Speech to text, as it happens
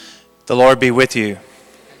The Lord be with you.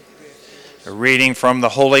 A reading from the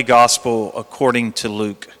Holy Gospel according to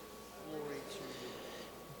Luke.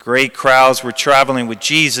 Great crowds were traveling with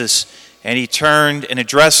Jesus, and he turned and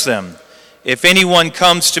addressed them. If anyone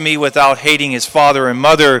comes to me without hating his father and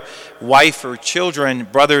mother, wife or children,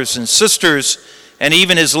 brothers and sisters, and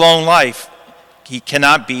even his own life, he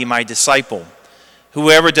cannot be my disciple.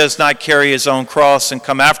 Whoever does not carry his own cross and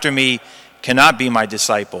come after me cannot be my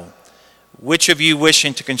disciple. Which of you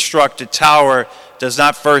wishing to construct a tower does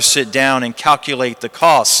not first sit down and calculate the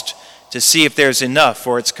cost to see if there's enough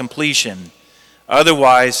for its completion?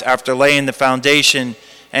 Otherwise, after laying the foundation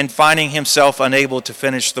and finding himself unable to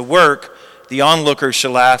finish the work, the onlooker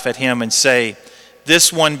shall laugh at him and say,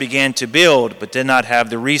 "This one began to build, but did not have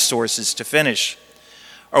the resources to finish."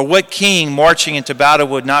 Or what king marching into battle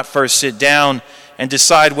would not first sit down and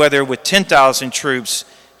decide whether with 10,000 troops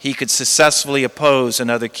he could successfully oppose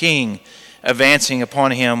another king, advancing upon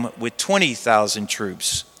him with 20,000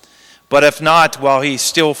 troops? But if not, while he's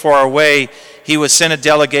still far away, he will send a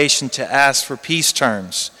delegation to ask for peace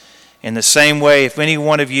terms. In the same way, if any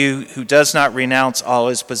one of you who does not renounce all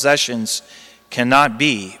his possessions cannot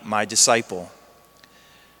be my disciple.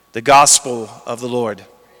 The Gospel of the Lord.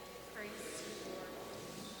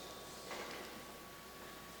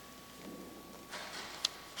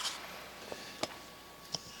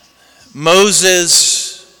 Moses,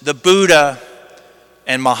 the Buddha,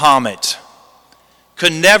 and Muhammad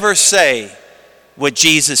could never say what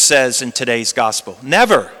Jesus says in today's gospel.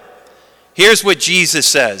 Never. Here's what Jesus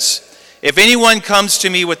says. If anyone comes to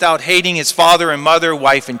me without hating his father and mother,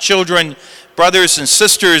 wife and children, brothers and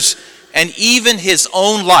sisters, and even his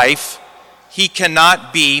own life, he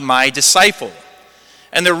cannot be my disciple.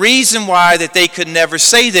 And the reason why that they could never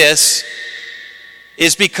say this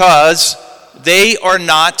is because they are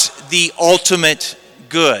not the ultimate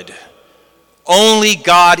good. Only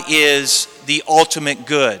God is the ultimate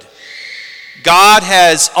good. God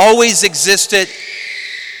has always existed,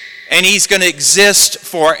 and he's going to exist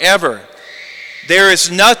forever. There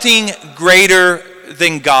is nothing greater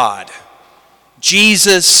than God.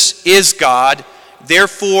 Jesus is God,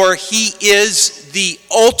 therefore he is the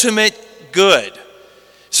ultimate good.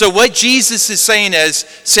 So what Jesus is saying is,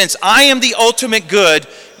 since I am the ultimate good,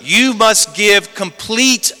 you must give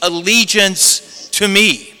complete allegiance to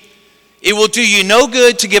me. It will do you no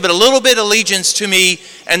good to give it a little bit allegiance to me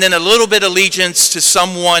and then a little bit allegiance to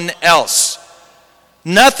someone else.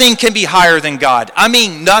 Nothing can be higher than God. I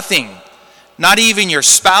mean nothing. Not even your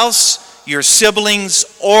spouse, your siblings,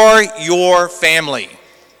 or your family.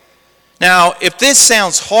 Now, if this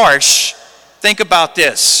sounds harsh, think about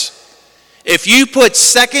this. If you put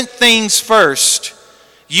second things first,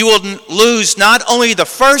 you will lose not only the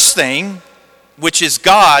first thing, which is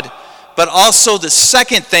God, but also the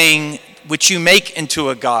second thing which you make into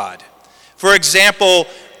a God. For example,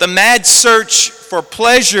 the mad search for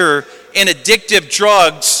pleasure in addictive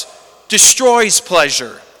drugs destroys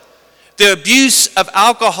pleasure. The abuse of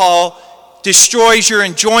alcohol destroys your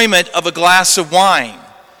enjoyment of a glass of wine.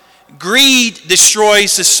 Greed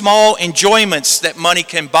destroys the small enjoyments that money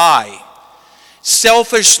can buy.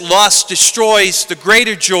 Selfish lust destroys the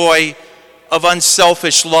greater joy of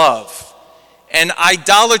unselfish love. And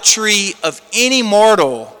idolatry of any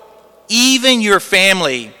mortal, even your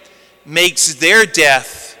family, makes their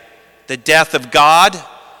death the death of God,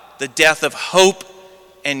 the death of hope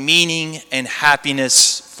and meaning and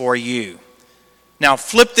happiness for you. Now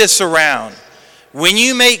flip this around. When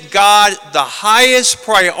you make God the highest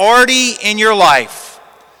priority in your life,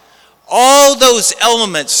 all those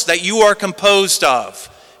elements that you are composed of,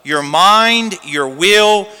 your mind, your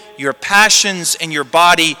will, your passions, and your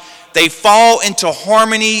body, they fall into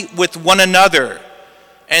harmony with one another.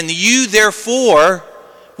 And you, therefore,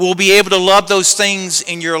 will be able to love those things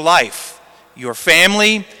in your life, your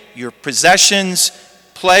family, your possessions,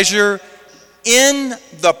 pleasure, in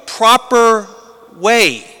the proper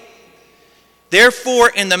way. Therefore,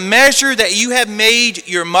 in the measure that you have made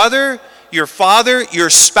your mother, your father, your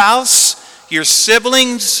spouse, your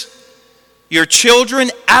siblings, your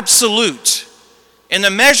children absolute, in the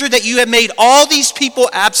measure that you have made all these people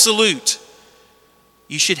absolute,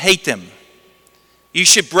 you should hate them. You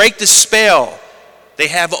should break the spell they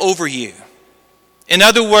have over you. In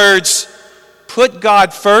other words, put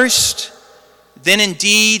God first, then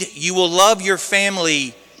indeed you will love your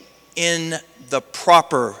family in the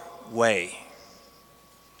proper way.